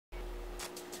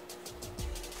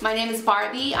My name is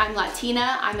Barbie, I'm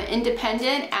Latina, I'm an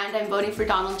independent, and I'm voting for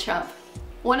Donald Trump.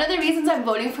 One of the reasons I'm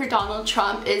voting for Donald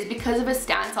Trump is because of his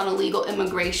stance on illegal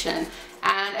immigration.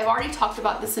 And I've already talked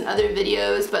about this in other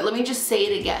videos, but let me just say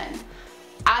it again.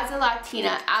 As a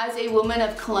Latina, as a woman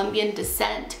of Colombian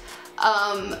descent,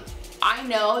 I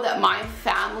know that my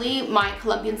family, my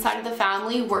Colombian side of the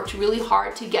family, worked really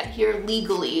hard to get here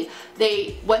legally.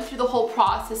 They went through the whole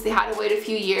process, they had to wait a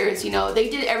few years, you know, they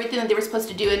did everything that they were supposed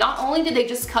to do. And not only did they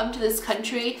just come to this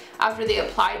country after they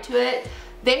applied to it,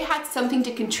 they had something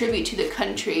to contribute to the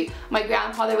country. My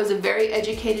grandfather was a very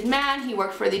educated man, he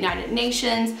worked for the United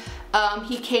Nations.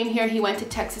 He came here, he went to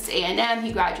Texas A&M,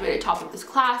 he graduated top of his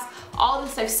class. All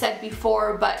this I've said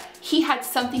before, but he had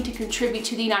something to contribute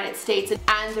to the United States.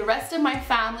 And the rest of my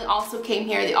family also came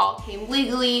here. They all came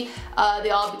legally, they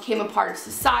all became a part of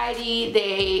society,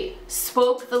 they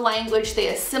spoke the language, they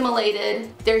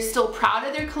assimilated. They're still proud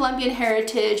of their Colombian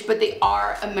heritage, but they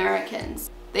are Americans.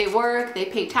 They work, they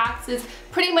pay taxes,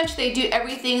 pretty much they do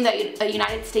everything that a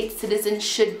United States citizen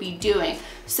should be doing.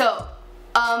 So,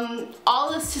 all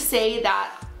this to say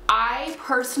that I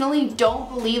personally don't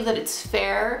believe that it's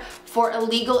fair for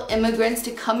illegal immigrants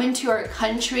to come into our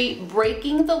country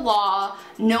breaking the law,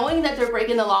 knowing that they're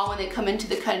breaking the law when they come into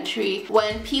the country,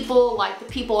 when people like the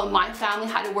people in my family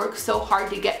had to work so hard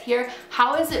to get here.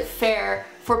 How is it fair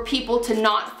for people to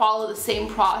not follow the same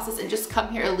process and just come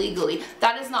here illegally?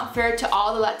 That is not fair to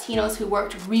all the Latinos who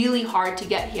worked really hard to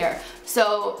get here.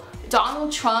 So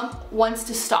Donald Trump wants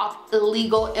to stop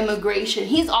illegal immigration.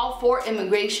 He's all for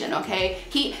immigration, okay?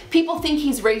 People think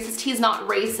he's racist. He's not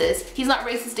racist. He's not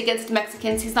racist against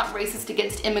Mexicans. He's not racist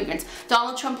against immigrants.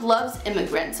 Donald Trump loves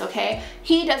immigrants, okay?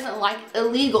 He doesn't like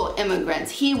illegal immigrants.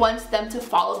 He wants them to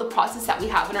follow the process that we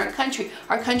have in our country.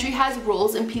 Our country has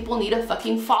rules and people need to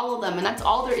fucking follow them, and that's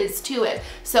all there is to it.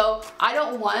 So I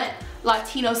don't want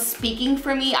Latinos speaking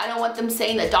for me. I don't want them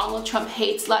saying that Donald Trump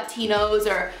hates Latinos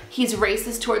or he's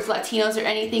racist towards Latinos or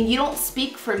anything. You don't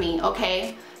speak for me,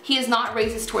 okay? He is not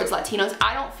racist towards Latinos.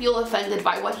 I don't feel offended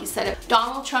by what he said.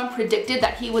 Donald Trump predicted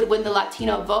that he would win the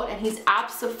Latino vote, and he's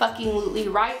abso-fucking-lutely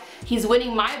right. He's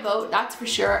winning my vote, that's for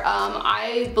sure.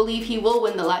 I believe he will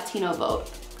win the Latino vote.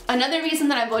 Another reason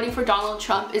that I'm voting for Donald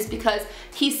Trump is because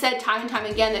he said time and time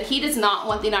again that he does not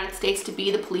want the United States to be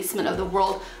the policeman of the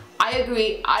world. I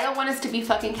agree. I don't want us to be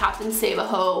fucking Captain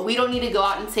Save-A-Ho. We don't need to go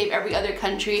out and save every other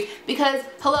country because,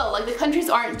 hello, like the countries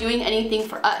aren't doing anything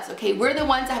for us, okay? We're the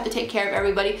ones that have to take care of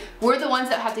everybody. We're the ones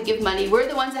that have to give money. We're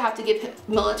the ones that have to give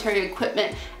military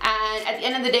equipment. And at the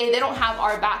end of the day, they don't have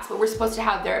our backs, but we're supposed to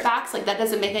have their backs. Like, that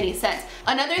doesn't make any sense.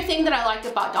 Another thing that I like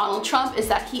about Donald Trump is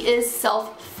that he is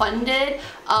self-funded.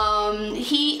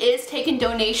 He is taking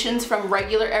donations from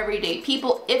regular everyday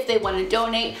people if they want to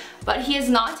donate, but he is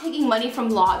not taking money from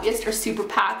lobbyists or super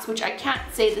PACs, which I can't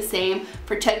say the same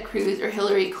for Ted Cruz or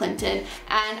Hillary Clinton.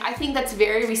 And I think that's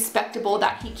very respectable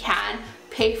that he can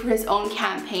pay for his own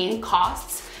campaign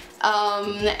costs.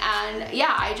 And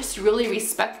yeah, I just really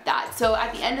respect that. So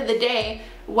at the end of the day,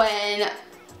 when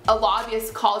a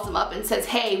lobbyist calls him up and says,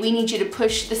 hey, we need you to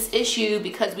push this issue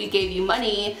because we gave you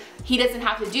money, he doesn't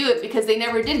have to do it because they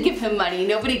never did give him money.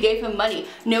 Nobody gave him money.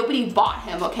 Nobody bought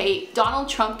him, okay? Donald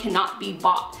Trump cannot be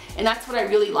bought, and that's what I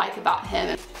really like about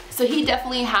him. So he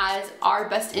definitely has our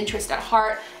best interest at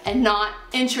heart and not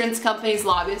insurance companies,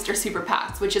 lobbyists, or super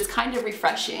PACs, which is kind of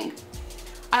refreshing.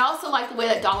 I also like the way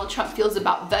that Donald Trump feels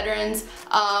about veterans.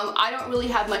 I don't really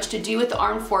have much to do with the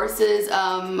armed forces.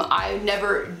 I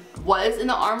never was in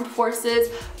the armed forces,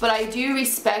 but I do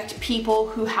respect people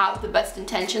who have the best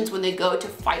intentions when they go to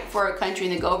fight for our country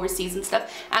and they go overseas and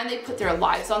stuff, and they put their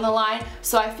lives on the line.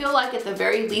 So I feel like at the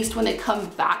very least when they come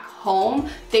back home,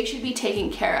 they should be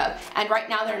taken care of. And right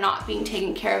now they're not being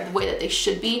taken care of the way that they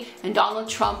should be, and Donald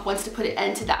Trump wants to put an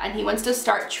end to that, and he wants to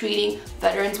start treating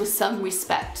veterans with some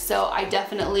respect. So I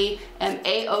definitely am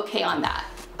A-okay on that.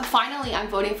 Finally, I'm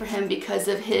voting for him because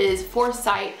of his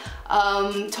foresight,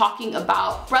 talking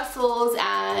about Brussels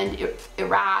and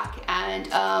Iraq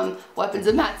and weapons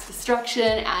of mass destruction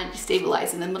and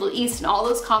destabilizing the Middle East and all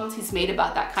those comments he's made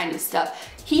about that kind of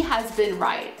stuff. He has been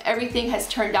right. Everything has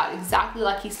turned out exactly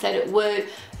like he said it would.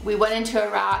 We went into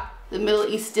Iraq. The Middle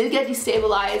East did get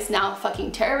destabilized. Now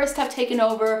fucking terrorists have taken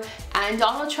over, and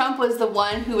Donald Trump was the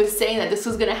one who was saying that this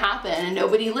was gonna happen, and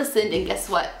nobody listened, and guess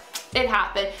what? It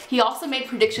happened. He also made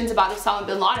predictions about Osama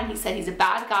bin Laden. He said he's a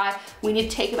bad guy, we need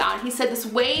to take him out. And he said this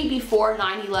way before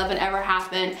 9/11 ever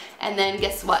happened, and then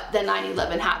guess what? Then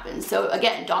 9/11 happened. So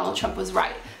again, Donald Trump was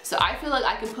right. So I feel like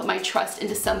I can put my trust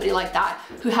into somebody like that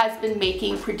who has been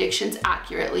making predictions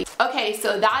accurately. Okay,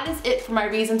 so that is it for my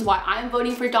reasons why I'm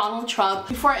voting for Donald Trump.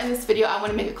 Before I end this video, I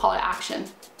want to make a call to action.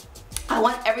 I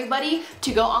want everybody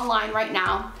to go online right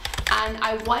now, and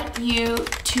I want you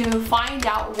to find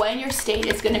out when your state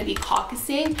is going to be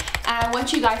caucusing, and I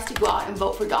want you guys to go out and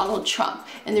vote for Donald Trump.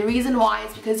 And the reason why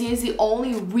is because he is the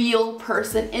only real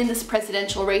person in this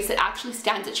presidential race that actually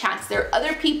stands a chance. There are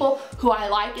other people who I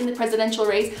like in the presidential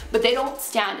race, but they don't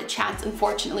stand a chance,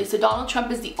 unfortunately. So Donald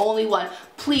Trump is the only one.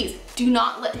 Please do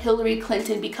not let Hillary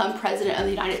Clinton become president of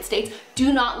the United States.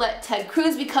 Do not let Ted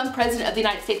Cruz become president of the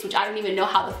United States, which I don't even know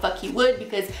how the fuck he would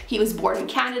because he was born in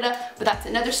Canada, but that's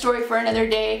another story for another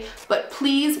day. But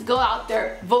please go out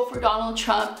there, vote for Donald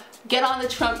Trump, get on the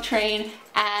Trump train,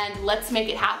 and let's make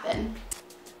it happen.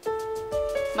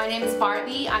 My name is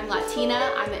Barbie, I'm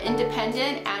Latina, I'm an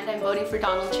independent, and I'm voting for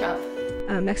Donald Trump.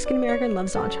 Mexican American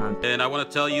loves Donald Trump. And I want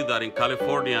to tell you that in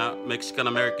California, Mexican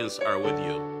Americans are with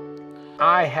you.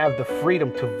 I have the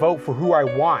freedom to vote for who I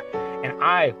want, and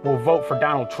I will vote for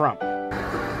Donald Trump.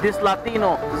 This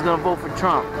Latino is gonna vote for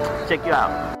Trump. Check you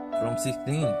out. From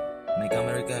 16, make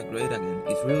America great again.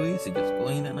 It's real easy, just go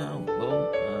in and out,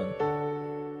 vote,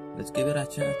 and let's give it a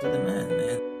chance to the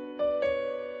man.